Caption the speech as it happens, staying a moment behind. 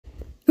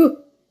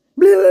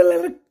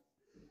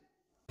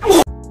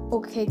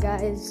Okay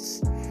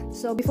guys,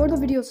 so before the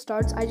video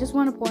starts, I just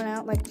want to point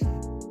out, like,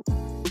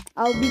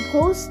 I'll be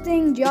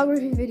posting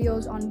geography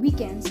videos on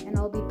weekends and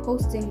I'll be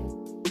posting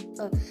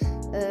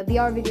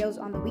VR videos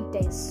on the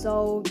weekdays,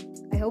 so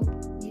I hope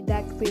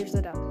that clears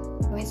it up.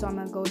 Okay, so I'm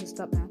gonna go to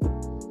stop now.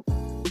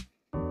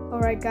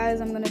 Alright guys,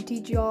 I'm gonna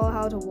teach you all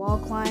how to wall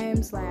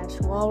climb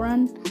 / wall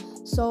run.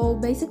 So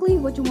basically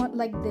what you want,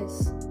 like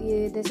this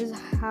is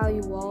how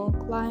you wall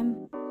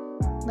climb.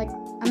 Like,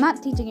 I'm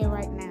not teaching it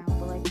right now,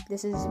 but like,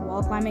 this is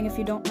wall climbing if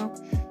you don't know.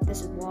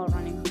 This is wall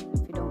running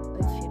if you don't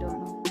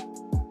know.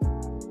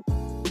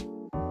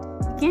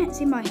 You can't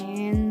see my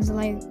hands,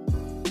 like,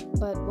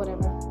 but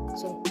whatever.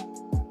 So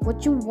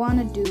what you want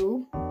to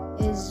do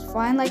is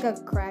find like a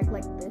crack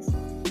like this,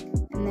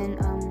 and then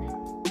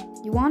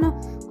you want to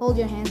hold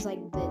your hands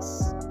like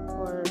this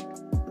or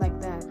like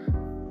that.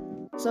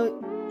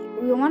 So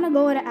you want to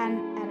go at an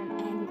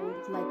angle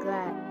like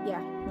that.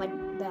 Yeah, like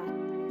that.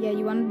 Yeah,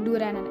 you want to do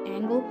it at an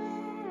angle.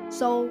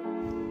 So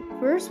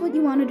first what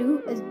you want to do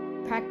is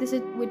practice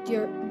it with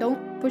your,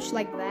 don't push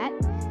like that,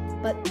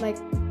 but like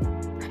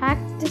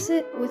practice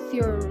it with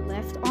your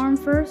left arm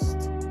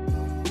first.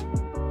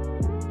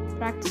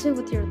 Practice it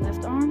with your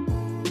left arm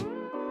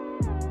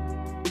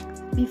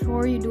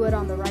before you do it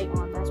on the right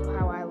arm. That's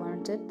how I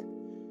learned it.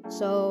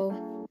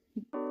 So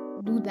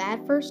do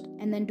that first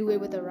and then do it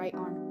with the right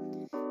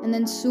arm. And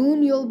then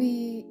soon you'll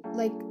be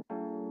like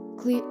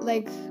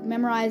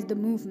memorize the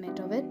movement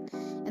of it,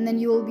 and then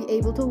you will be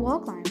able to wall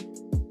climb.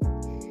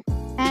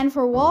 And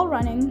for wall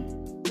running,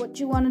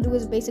 what you want to do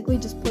is basically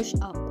just push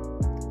up,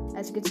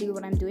 as you can see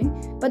what I'm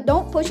doing, but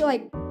don't push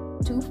like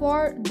too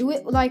far. Do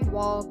it like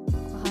wall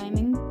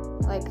climbing,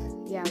 like,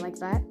 yeah, like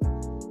that.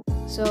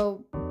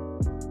 So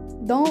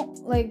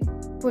don't like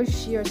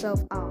push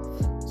yourself off.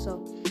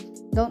 So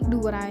don't do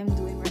what I'm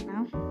doing right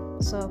now.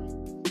 So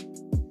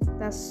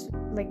that's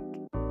like,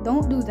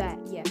 don't do that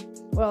yet,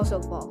 or else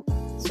you'll fall.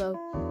 So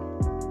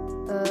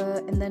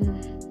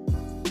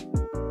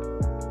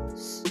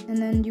and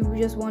then you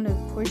just want to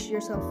push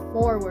yourself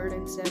forward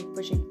instead of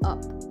pushing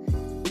up.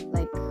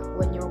 Like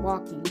when you're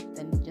walking,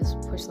 then just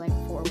push like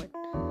forward.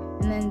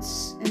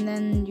 And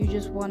then you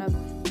just want to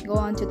go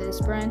onto this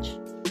branch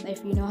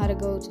if you know how to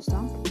go to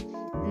stomp.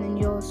 And then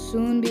you'll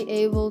soon be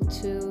able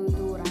to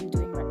do what I'm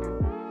doing right now.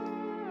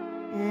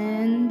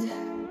 And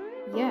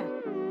yeah,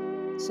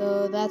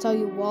 so that's how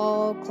you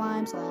wall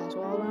climb /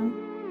 wall run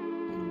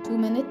in 2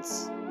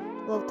 minutes.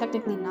 Well,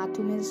 technically not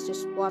 2 minutes,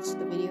 just watch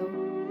the video,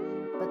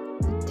 but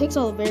it takes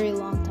a very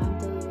long time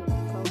to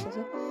process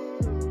it.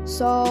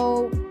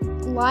 So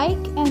like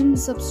and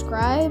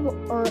subscribe,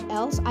 or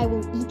else I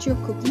will eat your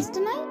cookies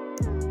tonight.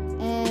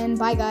 And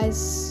bye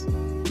guys,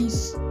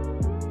 peace.